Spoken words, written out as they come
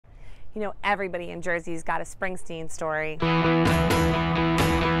You know, everybody in Jersey's got a Springsteen story.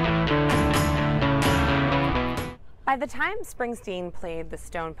 By the time Springsteen played the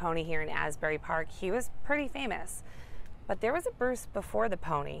Stone Pony here in Asbury Park, he was pretty famous. But there was a Bruce before the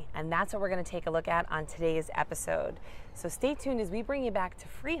pony, and that's what we're going to take a look at on today's episode. So stay tuned as we bring you back to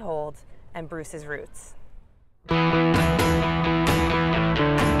Freehold and Bruce's roots.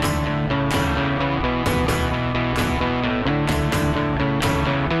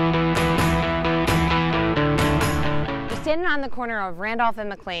 Standing on the corner of Randolph and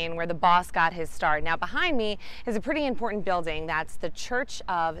McLean, where the Boss got his start. Now behind me is a pretty important building. That's the Church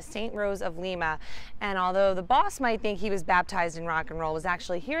of St. Rose of Lima. And although the Boss might think he was baptized in rock and roll, was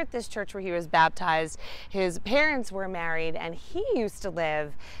actually here at this church where he was baptized. His parents were married, and he used to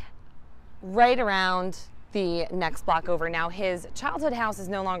live right around the next block over. Now his childhood house is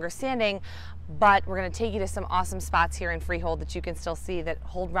no longer standing, but we're going to take you to some awesome spots here in Freehold that you can still see that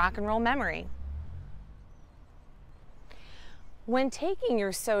hold rock and roll memory. When taking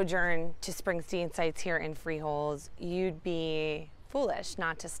your sojourn to Springsteen sites here in Freehold, you'd be foolish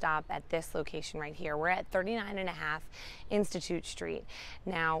not to stop at this location right here. We're at 39.5 Institute Street.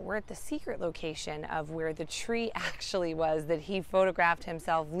 Now, we're at the secret location of where the tree actually was that he photographed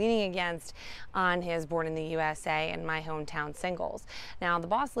himself leaning against on his Born in the USA and My Hometown singles. Now, the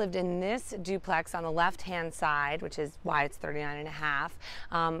Boss lived in this duplex on the left-hand side, which is why it's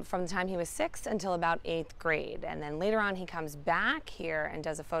 39.5, from the time he was 6 until about 8th grade. And then later on, he comes back here and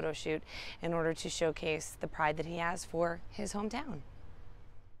does a photo shoot in order to showcase the pride that he has for his hometown.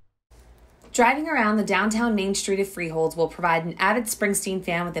 Driving around the downtown Main Street of Freehold will provide an avid Springsteen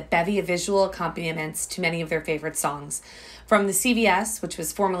fan with a bevy of visual accompaniments to many of their favorite songs. From the CVS, which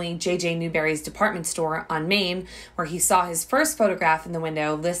was formerly J.J. Newberry's department store on Main, where he saw his first photograph in the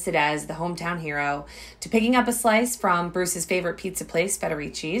window listed as the hometown hero, to picking up a slice from Bruce's favorite pizza place,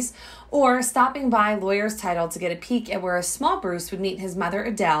 Federici's, or stopping by Lawyer's Title to get a peek at where a small Bruce would meet his mother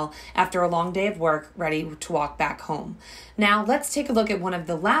Adele after a long day of work, ready to walk back home. Now, let's take a look at one of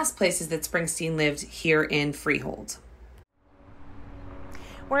the last places that Springsteen lived here in Freehold.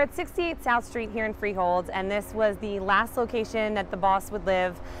 We're at 68 South Street here in Freehold, and this was the last location that the Boss would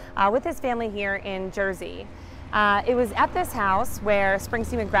live with his family here in Jersey. It was at this house where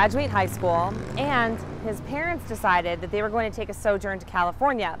Springsteen would graduate high school, and his parents decided that they were going to take a sojourn to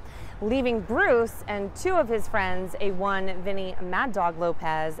California, leaving Bruce and 2 of his friends, one Vinny Mad Dog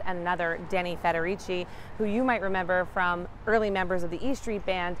Lopez and another Danny Federici, who you might remember from early members of the E Street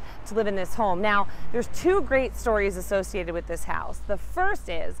Band, to live in this home. Now, there's 2 great stories associated with this house. The first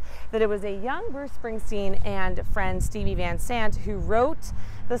is that it was a young Bruce Springsteen and friend Stevie Van Sant who wrote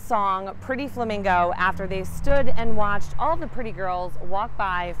the song Pretty Flamingo after they stood and watched all the pretty girls walk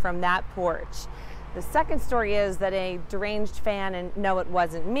by from that porch. The second story is that a deranged fan, and no, it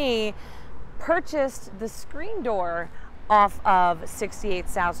wasn't me, purchased the screen door off of 68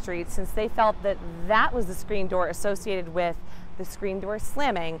 South Street since they felt that that was the screen door associated with the screen door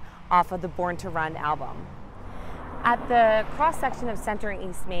slamming off of the Born to Run album. At the cross-section of Center and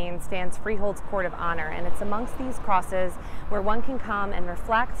East Main stands Freehold's Court of Honor, and it's amongst these crosses where one can come and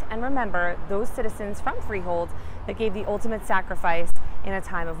reflect and remember those citizens from Freehold that gave the ultimate sacrifice in a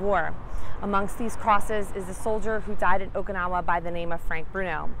time of war. Amongst these crosses is a soldier who died in Okinawa by the name of Frank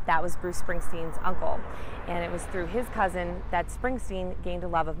Bruno. That was Bruce Springsteen's uncle, and it was through his cousin that Springsteen gained a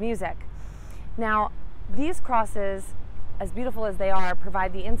love of music. Now, these crosses, as beautiful as they are,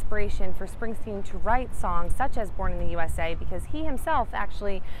 provide the inspiration for Springsteen to write songs such as Born in the USA, because he himself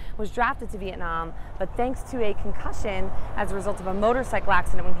actually was drafted to Vietnam, but thanks to a concussion as a result of a motorcycle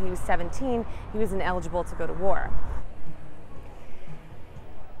accident when he was 17, he was ineligible to go to war.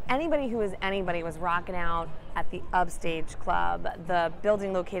 Anybody who is anybody was rocking out at the Upstage Club, the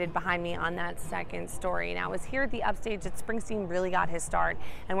building located behind me on that second story. Now, it was here at the Upstage that Springsteen really got his start,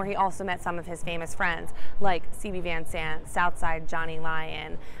 and where he also met some of his famous friends like Stevie Van Sant, Southside Johnny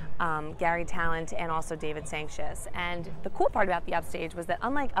Lyon, Gary Talent, and also David Sancious. And the cool part about the Upstage was that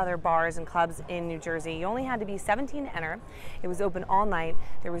unlike other bars and clubs in New Jersey, you only had to be 17 to enter. It was open all night.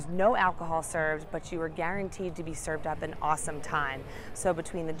 There was no alcohol served, but you were guaranteed to be served up an awesome time. So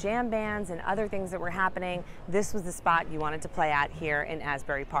between the jam bands and other things that were happening, this was the spot you wanted to play at here in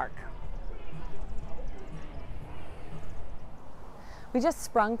Asbury Park. We just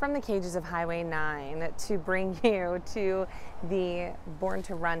sprung from the cages of Highway 9 to bring you to the Born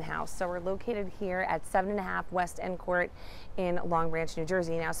to Run house. So we're located here at 7.5 West End Court in Long Branch, New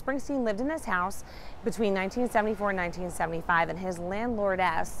Jersey. Now, Springsteen lived in this house between 1974 and 1975, and his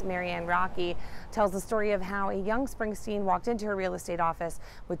landlordess, Marianne Rocky, tells the story of how a young Springsteen walked into her real estate office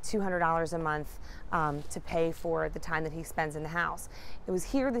with $200 a month to pay for the time that he spends in the house. It was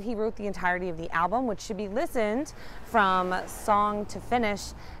here that he wrote the entirety of the album, which should be listened from song to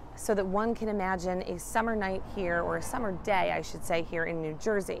finish, so that one can imagine a summer night here, or a summer day, I should say, here in New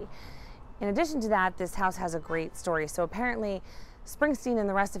Jersey. In addition to that, this house has a great story. So apparently, Springsteen and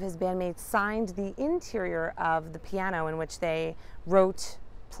the rest of his bandmates signed the interior of the piano in which they wrote,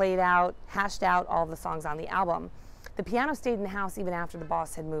 played out, hashed out all the songs on the album. The piano stayed in the house even after the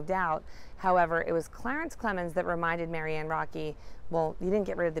boss had moved out. However, it was Clarence Clemens that reminded Marianne Rocky, well, you didn't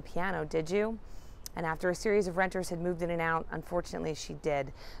get rid of the piano, did you? And after a series of renters had moved in and out, unfortunately she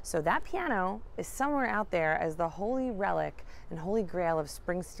did. So that piano is somewhere out there as the holy relic and holy grail of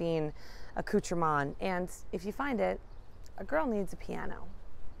Springsteen accoutrement. And if you find it, a girl needs a piano.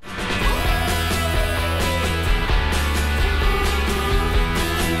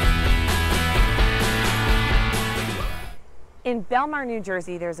 In Belmar, New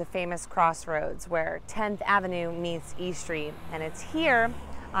Jersey, there's a famous crossroads where 10th Avenue meets E Street. And it's here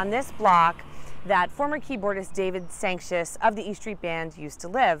on this block that former keyboardist David Sancious of the E Street Band used to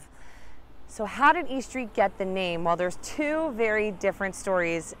live. So how did E Street get the name? Well, there's two very different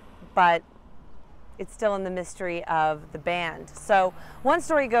stories, but it's still in the mystery of the band. So one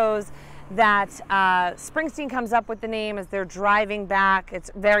story goes that Springsteen comes up with the name as they're driving back. It's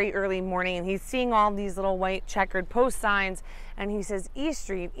very early morning, and he's seeing all these little white checkered post signs, and he says, E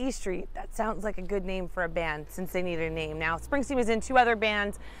Street, that sounds like a good name for a band, since they needed a name. Now, Springsteen was in two other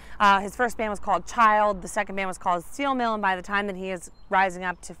bands. His first band was called Child, the second band was called Steel Mill, and by the time that he is rising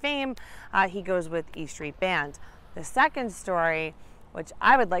up to fame, he goes with E Street Band. The second story, which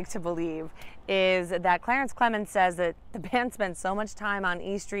I would like to believe, is that Clarence Clemens says that the band spent so much time on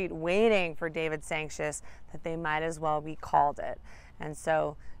E Street waiting for David Sancious that they might as well be called it. And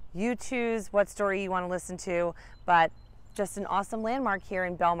so you choose what story you want to listen to, but just an awesome landmark here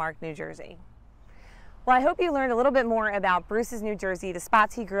in Belmark, New Jersey. Well, I hope you learned a little bit more about Bruce's New Jersey, the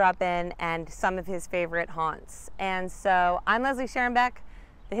spots he grew up in, and some of his favorite haunts. And so I'm Lesley Schierenbeck,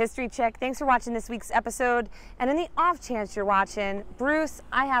 the History Chick. Thanks for watching this week's episode. And in the off chance you're watching, Bruce,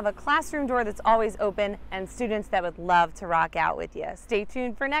 I have a classroom door that's always open and students that would love to rock out with you. Stay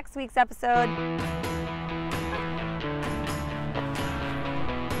tuned for next week's episode.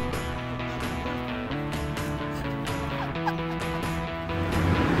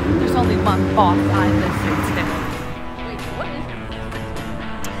 There's only one boss I listen to. Wait, what is it?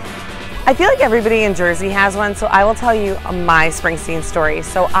 I feel like everybody in Jersey has one, so I will tell you my Springsteen story.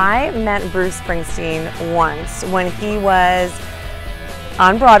 So I met Bruce Springsteen once when he was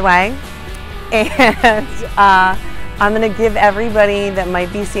on Broadway, and I'm going to give everybody that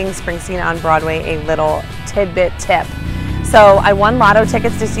might be seeing Springsteen on Broadway a little tidbit tip. So I won lotto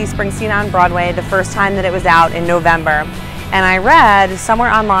tickets to see Springsteen on Broadway the first time that it was out in November. And I read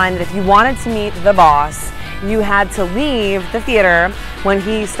somewhere online that if you wanted to meet the boss, you had to leave the theater when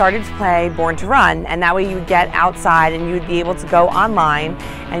he started to play Born to Run, and that way you would get outside and you would be able to go online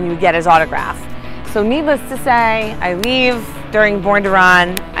and you would get his autograph. So needless to say, I leave during Born to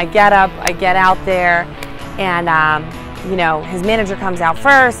Run, I get up, I get out there, and you know, his manager comes out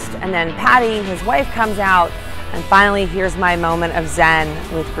first, and then Patty, his wife, comes out, and finally here's my moment of zen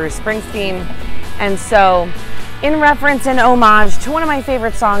with Bruce Springsteen. And so, in reference and homage to one of my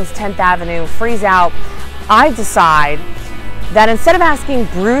favorite songs, 10th Avenue, Freeze Out, I decide that instead of asking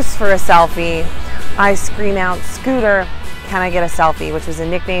Bruce for a selfie, I scream out, Scooter, can I get a selfie? Which was a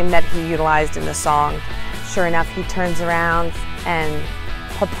nickname that he utilized in the song. Sure enough, he turns around and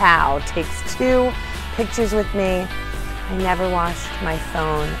Papow takes 2 pictures with me. I never washed my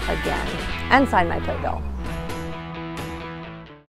phone again, and signed my playbill.